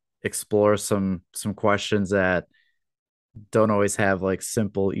gonna explore some questions that don't always have like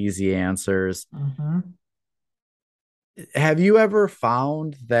simple, easy answers. Have you ever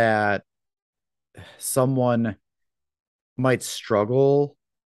found that someone might struggle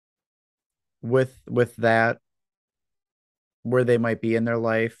with that, where they might be in their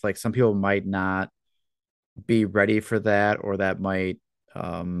life? Like some people might not be ready for that, or that might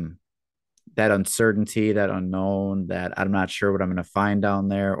um that uncertainty, that unknown, that I'm not sure what I'm going to find down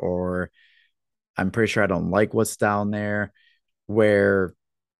there, or I'm pretty sure I don't like what's down there, where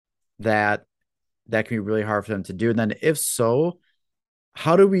that that can be really hard for them to do. And then if so,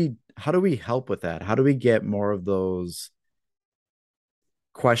 how do we help with that? How do we get more of those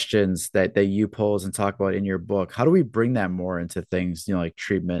questions that you pose and talk about in your book? How do we bring that more into things, like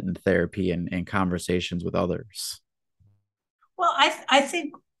treatment and therapy and conversations with others? Well, I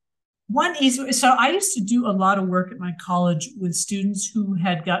think one easy, so I used to do a lot of work at my college with students who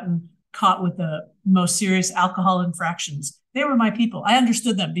had gotten caught with the most serious alcohol infractions. They were my people. I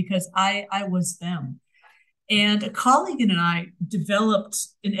understood them because I was them. And a colleague and I developed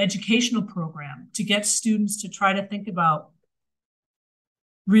an educational program to get students to try to think about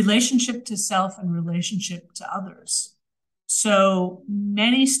relationship to self and relationship to others. So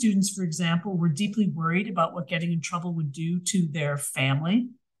many students, for example, were deeply worried about what getting in trouble would do to their family.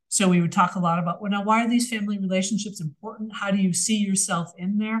 So we would talk a lot about, well, now, why are these family relationships important? How do you see yourself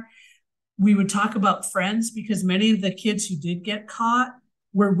in there? We would talk about friends, because many of the kids who did get caught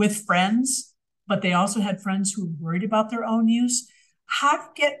were with friends, but they also had friends who were worried about their own use. How to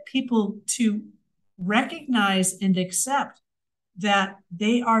get people to recognize and accept that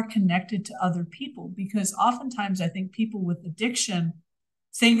they are connected to other people, because oftentimes I think people with addiction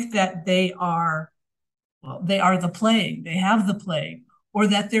think that they are the plague, they have the plague, or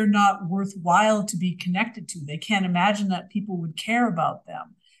that they're not worthwhile to be connected to. They can't imagine that people would care about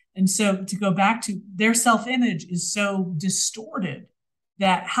them. And so to go back to their self-image is so distorted,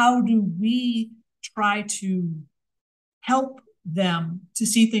 that how do we try to help them to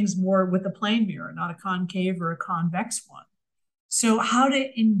see things more with a plane mirror, not a concave or a convex one? So how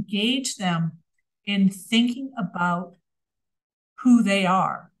to engage them in thinking about who they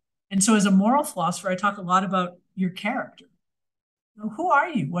are. And so as a moral philosopher, I talk a lot about your character. Who are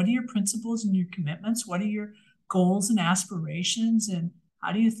you? What are your principles and your commitments? What are your goals and aspirations? And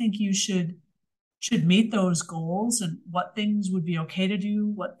how do you think you should meet those goals? And what things would be okay to do?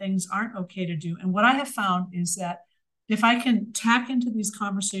 What things aren't okay to do? And what I have found is that if I can tack into these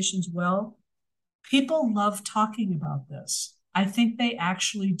conversations well, people love talking about this. I think they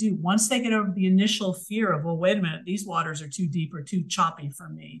actually do. Once they get over the initial fear of, well, wait a minute, these waters are too deep or too choppy for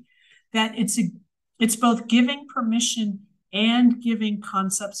me, that it's both giving permission and giving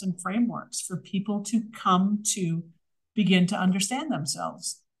concepts and frameworks for people to come to begin to understand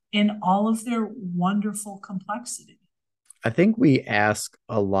themselves in all of their wonderful complexity. I think we ask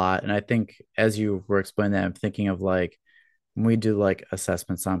a lot, and I think as you were explaining that, I'm thinking of like when we do like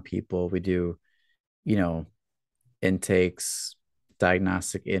assessments on people, we do, you know, intakes,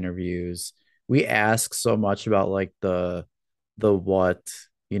 diagnostic interviews. We ask so much about like the what,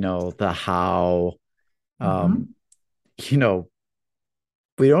 the how. Um, Mm-hmm. you know,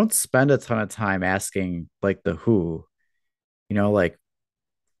 we don't spend a ton of time asking like the who, like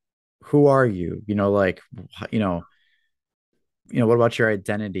who are you? You know, what about your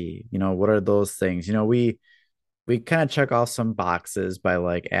identity? What are those things? We kind of check off some boxes by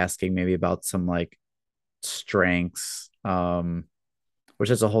like asking maybe about some like strengths,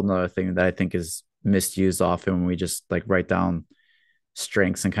 which is a whole nother thing that I think is misused often when we just like write down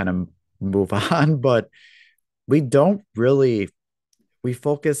strengths and kind of move on. But we don't really we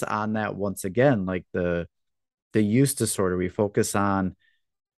focus on that once again, like the use disorder. We focus on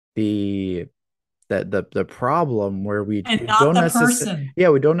the the problem where And we not don't the necessarily, person. yeah,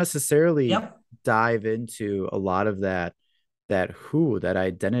 we don't necessarily Yep. dive into a lot of that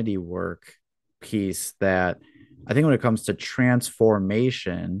identity work piece, that I think when it comes to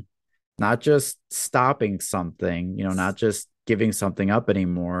transformation, not just stopping something, not just giving something up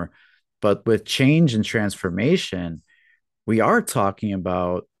anymore, but with change and transformation, we are talking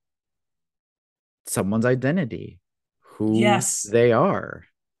about someone's identity, who Yes. they are.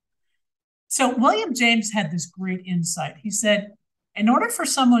 So William James had this great insight. He said, in order for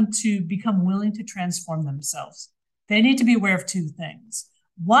someone to become willing to transform themselves, they need to be aware of two things.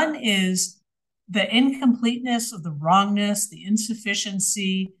 One is the incompleteness of the wrongness, the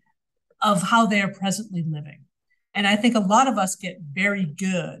insufficiency of how they are presently living. And I think a lot of us get very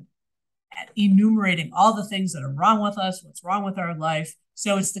good at enumerating all the things that are wrong with us, what's wrong with our life.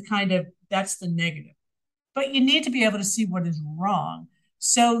 So it's the kind of, that's the negative. But you need to be able to see what is wrong,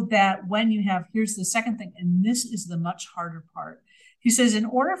 so that when you have, here's the second thing, and this is the much harder part, He says, in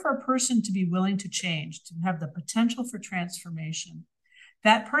order for a person to be willing to change, to have the potential for transformation,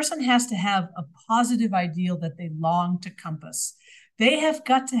 that person has to have a positive ideal that they long to compass. They have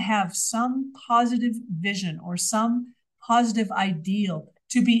got to have some positive vision or some positive ideal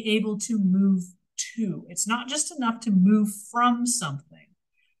to be able to move to. It's not just enough to move from something,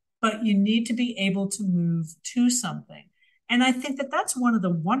 but you need to be able to move to something. And I think that that's one of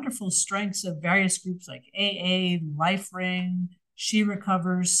the wonderful strengths of various groups like AA, Life Ring, She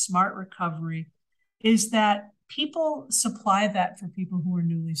Recovers, Smart Recovery, is that people supply that for people who are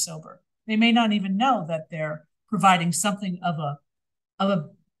newly sober. They may not even know that they're providing something of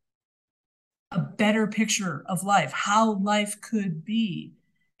a better picture of life, how life could be.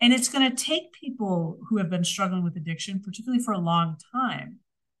 And it's going to take people who have been struggling with addiction, particularly for a long time,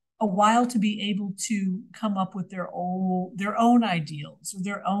 a while to be able to come up with their own ideals or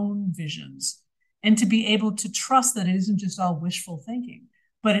their own visions, and to be able to trust that it isn't just all wishful thinking,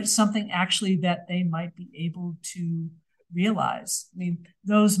 but it's something actually that they might be able to realize. I mean,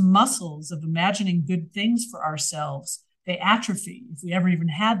 those muscles of imagining good things for ourselves, they atrophy if we ever even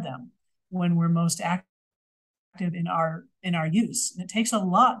had them when we're most active in our use. And it takes a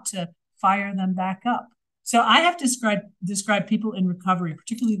lot to fire them back up. So I have described people in recovery,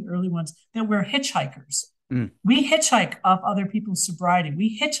 particularly the early ones, that we're hitchhikers. We hitchhike off other people's sobriety.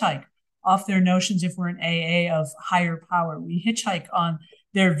 We hitchhike off their notions, if we're in AA, of higher power. We hitchhike on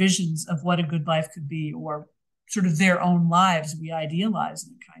their visions of what a good life could be, or sort of their own lives we idealize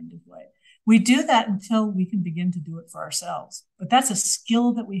in a kind of way. We do that until we can begin to do it for ourselves. But that's a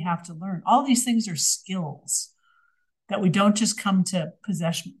skill that we have to learn. All these things are skills that we don't just come to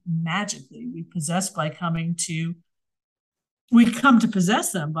possess magically. We come to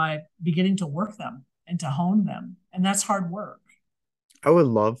possess them by beginning to work them and to hone them. And that's hard work. I would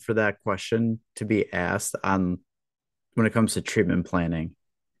love for that question to be asked on when it comes to treatment planning.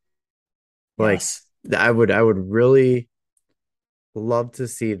 Like, yes. I would really love to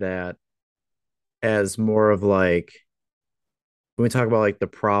see that as more of like, when we talk about like the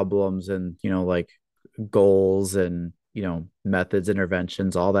problems and, like goals and, methods,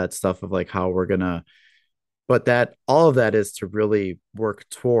 interventions, all that stuff of like how we're gonna, but that all of that is to really work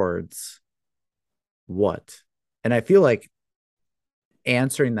towards what? And I feel like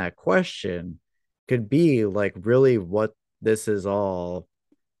answering that question could be like really what this is all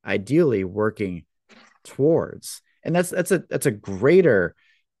ideally working towards. And that's a greater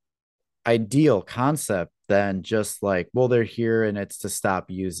ideal concept than just like, well, they're here and it's to stop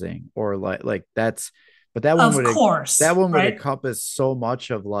using, or like that's, but that one Of course, that one would right? encompass so much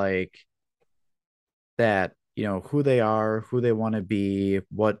of like that, who they are, who they want to be,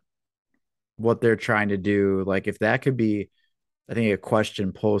 what they're trying to do. Like if that could be, I think, a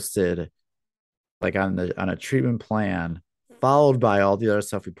question posted like on a treatment plan, followed by all the other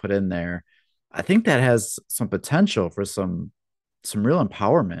stuff we put in there, I think that has some potential for some real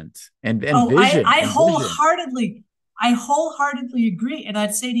empowerment and vision. I wholeheartedly agree. And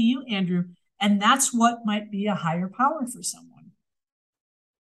I'd say to you, Andrew, and that's what might be a higher power for someone.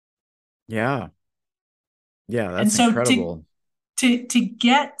 Yeah. Yeah, And that's so incredible. To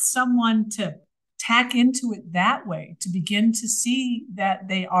get someone to tack into it that way, to begin to see that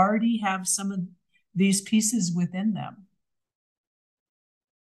they already have some of these pieces within them,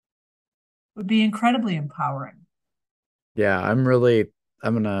 would be incredibly empowering. Yeah, I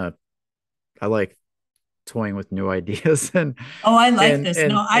like toying with new ideas and Oh, I like this.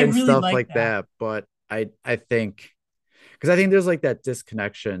 No, I really stuff like like that. that. But I think, because I think there's like that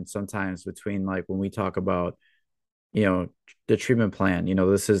disconnection sometimes between like when we talk about, the treatment plan,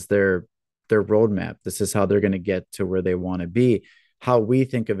 this is their roadmap. This is how they're going to get to where they want to be. How we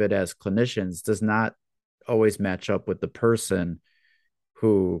think of it as clinicians does not always match up with the person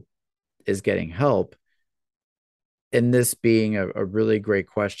who is getting help. And this being a really great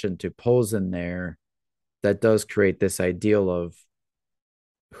question to pose in there, that does create this ideal of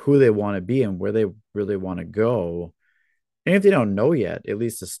who they want to be and where they really want to go. And if they don't know yet, at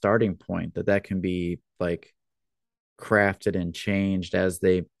least a starting point that can be like crafted and changed as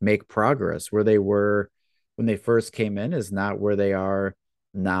they make progress. Where they were when they first came in is not where they are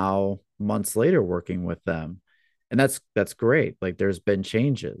now months later working with them. And that's great. Like there's been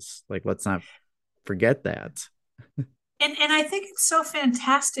changes. Like let's not forget that. And I think it's so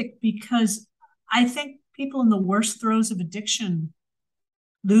fantastic because I think people in the worst throes of addiction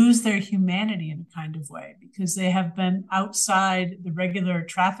lose their humanity in a kind of way because they have been outside the regular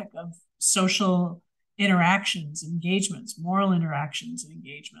traffic of social interactions, engagements, moral interactions and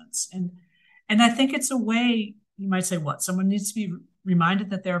engagements. And I think it's a way, you might say, what, someone needs to be reminded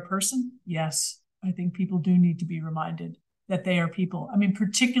that they're a person? Yes, I think people do need to be reminded that they are people. I mean,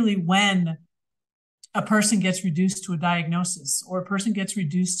 particularly when a person gets reduced to a diagnosis or a person gets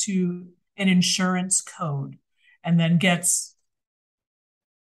reduced to an insurance code and then gets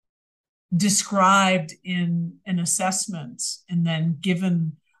described in an assessment and then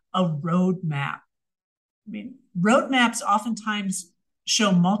given a roadmap. I mean, roadmaps oftentimes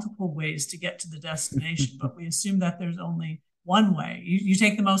show multiple ways to get to the destination, but we assume that there's only one way. You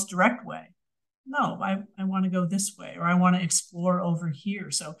take the most direct way. No, I want to go this way, or I want to explore over here.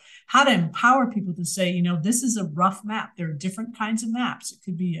 So how to empower people to say, you know, this is a rough map. There are different kinds of maps. It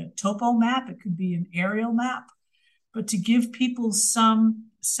could be a topo map. It could be an aerial map. But to give people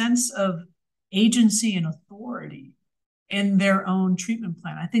some sense of agency and authority in their own treatment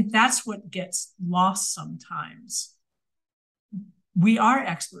plan. I think that's what gets lost sometimes. We are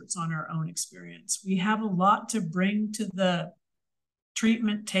experts on our own experience. We have a lot to bring to the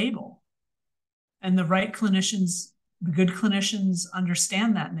treatment table. And the right clinicians, the good clinicians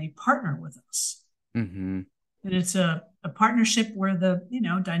understand that and they partner with us. Mm-hmm. And it's a partnership where the, you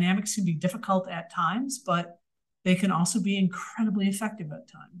know, dynamics can be difficult at times, but they can also be incredibly effective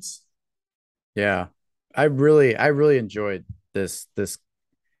at times. Yeah. I really enjoyed this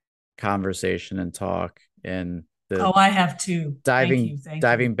conversation and talk, and I have too.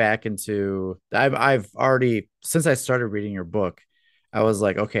 Diving back into, I've already, since I started reading your book, I was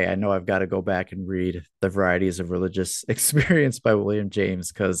like, okay, I know I've got to go back and read The Varieties of Religious Experience by William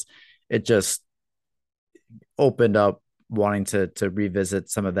James, because it just opened up wanting to revisit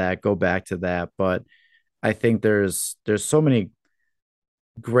some of that, go back to that. But I think there's so many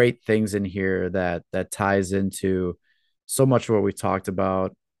great things in here that ties into so much of what we talked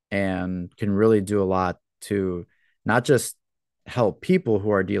about and can really do a lot to not just help people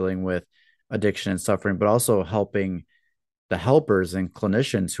who are dealing with addiction and suffering, but also helping the helpers and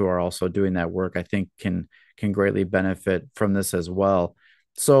clinicians who are also doing that work. I think can greatly benefit from this as well.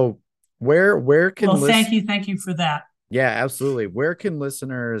 So where can thank you for that. Yeah, absolutely. Where can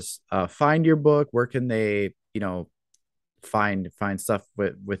listeners find your book? Where can they, you know, find stuff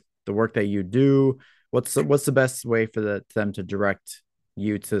with the work that you do? What's the best way for them to direct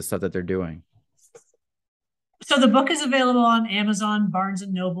you to the stuff that they're doing? So the book is available on Amazon, Barnes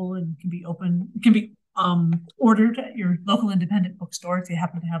and Noble, and can be ordered at your local independent bookstore if you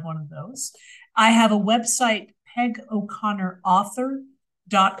happen to have one of those. I have a website,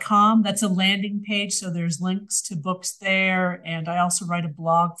 PegO'ConnorAuthor.com. That's a landing page, so there's links to books there. And I also write a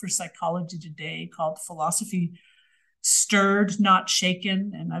blog for Psychology Today called Philosophy Stirred, Not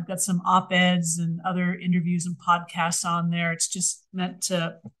Shaken. And I've got some op-eds and other interviews and podcasts on there. It's just meant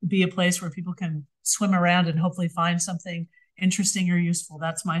to be a place where people can swim around and hopefully find something interesting or useful.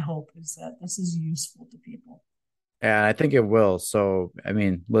 That's my hope, is that this is useful to people. And I think it will. So, I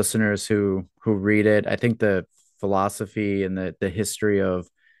mean, listeners who read it, I think the philosophy and the history of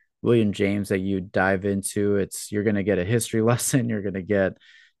William James that you dive into, you're going to get a history lesson. You're going to get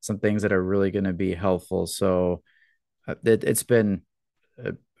some things that are really going to be helpful. So it's been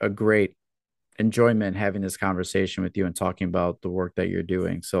a great enjoyment having this conversation with you and talking about the work that you're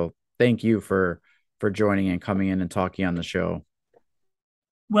doing. So thank you for joining and coming in and talking on the show.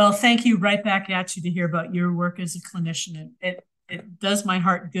 Well, thank you. Right back at you to hear about your work as a clinician. It does my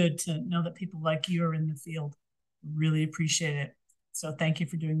heart good to know that people like you are in the field. Really appreciate it. So thank you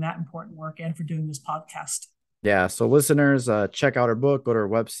for doing that important work and for doing this podcast. Yeah. So listeners, check out her book, go to her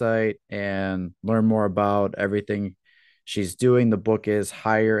website and learn more about everything she's doing. The book is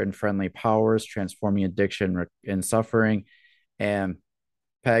Higher and Friendly Powers, Transforming Addiction and Suffering. And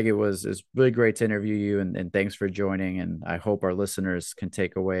Peg, it's really great to interview you, and thanks for joining. And I hope our listeners can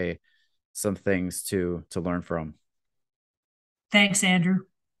take away some things to learn from. Thanks, Andrew.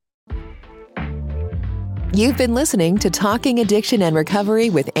 You've been listening to Talking Addiction and Recovery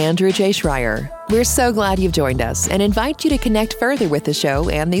with Andrew J. Schreier. We're so glad you've joined us and invite you to connect further with the show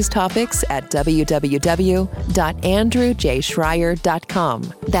and these topics at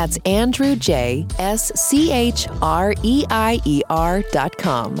www.andrewjschreier.com. That's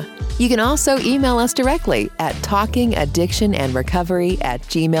AndrewJSCHREIER.com. You can also email us directly at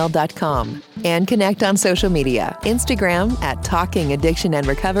talkingaddictionandrecovery@gmail.com and connect on social media, Instagram at Talking Addiction and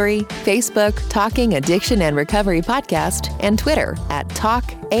Recovery, Facebook Talking Addiction and Recovery Podcast, and Twitter at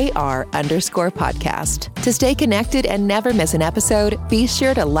TalkAR_podcast. To stay connected and never miss an episode, be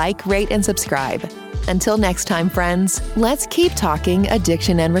sure to like, rate, and subscribe. Until next time, friends, let's keep talking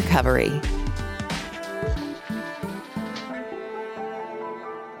addiction and recovery.